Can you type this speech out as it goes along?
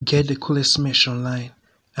Get the coolest mesh online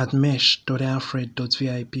at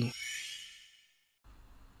mesh.alfred.vip.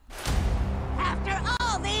 After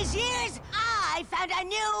all these years, I found a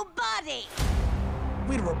new buddy.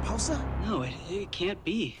 Wait, a repulsor? No, it can't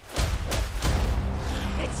be.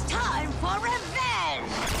 It's time for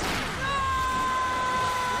revenge!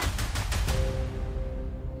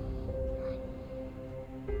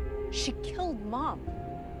 She killed Mom.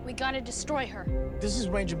 We gotta destroy her. This is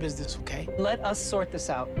Ranger business, okay? Let us sort this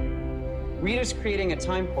out. Rita's creating a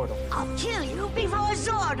time portal. I'll kill you before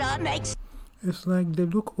Zorda makes... It's like they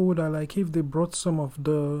look older, like if they brought some of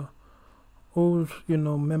the old,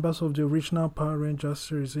 members of the original Power Rangers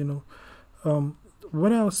series,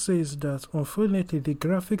 What I'll say is that, unfortunately, the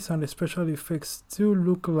graphics and the special effects still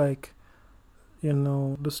look like,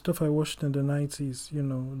 the stuff I watched in the 90s,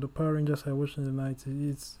 the Power Rangers I watched in the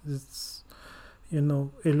 90s. It's a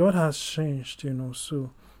lot has changed,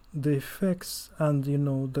 so the effects and,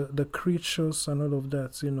 the creatures and all of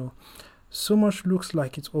that, so much looks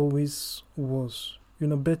like it always was,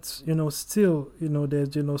 but, still, there's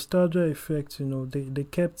the nostalgia effect, they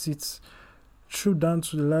kept it true down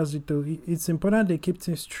to the last detail. It's important they keep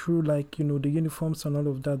things true, like, the uniforms and all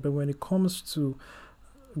of that, but when it comes to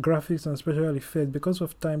graphics and special effects, because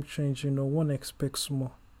of time change, one expects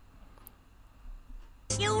more.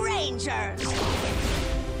 You Rangers!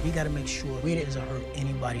 We gotta make sure Rita doesn't hurt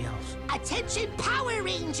anybody else. Attention Power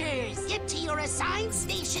Rangers! Get to your assigned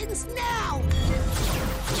stations now!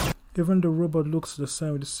 Even the robot looks the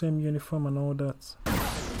same with the same uniform and all that.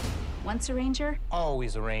 Once a ranger,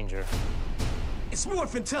 Always a ranger. It's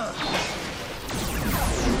Morphin time!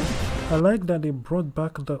 I like that they brought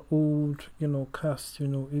back the old, cast,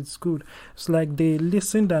 it's good. It's like they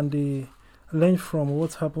listened and they learned from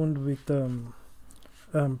what happened with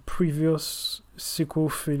previous sequel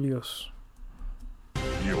failures.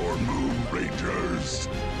 Your move, Rangers.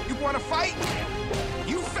 You wanna fight?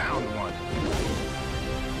 You found one!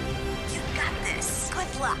 You got this.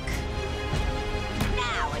 Good luck.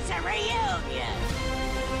 Now it's a reunion!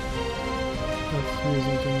 That's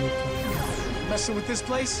amazing to make. Messing with this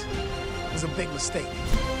place was a big mistake.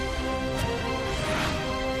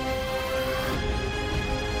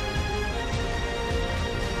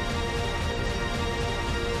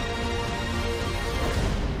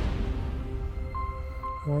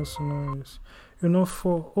 Once nice.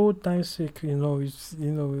 For old time's sake,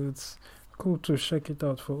 it's cool to check it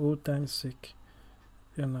out for old time's sake.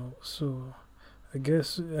 So I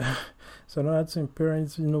guess it's another thing.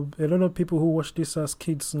 Parents, a lot of people who watch this as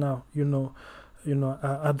kids now,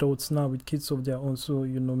 are adults now with kids of their own. So,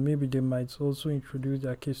 maybe they might also introduce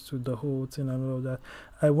their kids to the whole thing and all of that.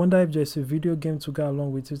 I wonder if there's a video game to go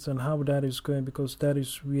along with it and how that is going, because that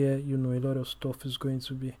is where, a lot of stuff is going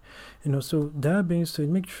to be. So that being said,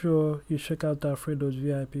 make sure you check out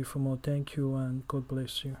Alfred.vip for more. Thank you and God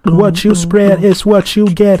bless you. What you spread is what you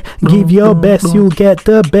get. Give your best, you get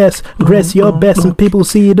the best. Dress your best and people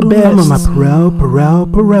see the best. I'm on my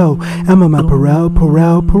parole. I'm on my parole.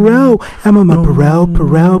 I'm on my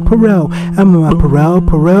parole. I'm on my parole.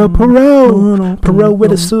 Parole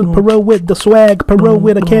with a suit, parole with the swag, parole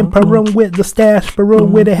with a can, parole with the stash, parole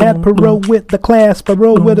with a hat, parole with the class,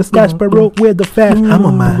 parole with a stash, parole with the fat. I'm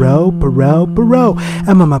on my parole.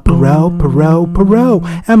 I'm on my parole.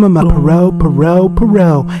 I'm on my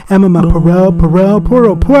parole. I'm on my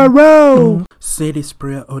parole. Say this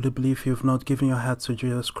prayer audibly if you've not given your heart to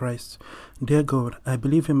Jesus Christ. Dear God, I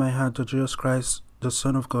believe in my heart that Jesus Christ, the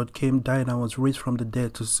Son of God, came, died, and was raised from the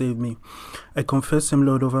dead to save me. I confess Him,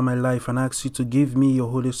 Lord, over my life and ask You to give me Your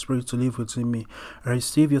Holy Spirit to live within me. I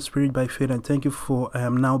receive Your Spirit by faith and thank You for I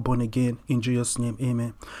am now born again. In Jesus' name,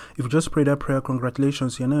 amen. If you just prayed that prayer,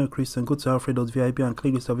 congratulations, you're now a Christian. Go to alfred.vip and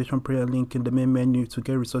click the salvation prayer link in the main menu to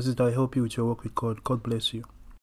get resources that will help you with your work with God. God bless you.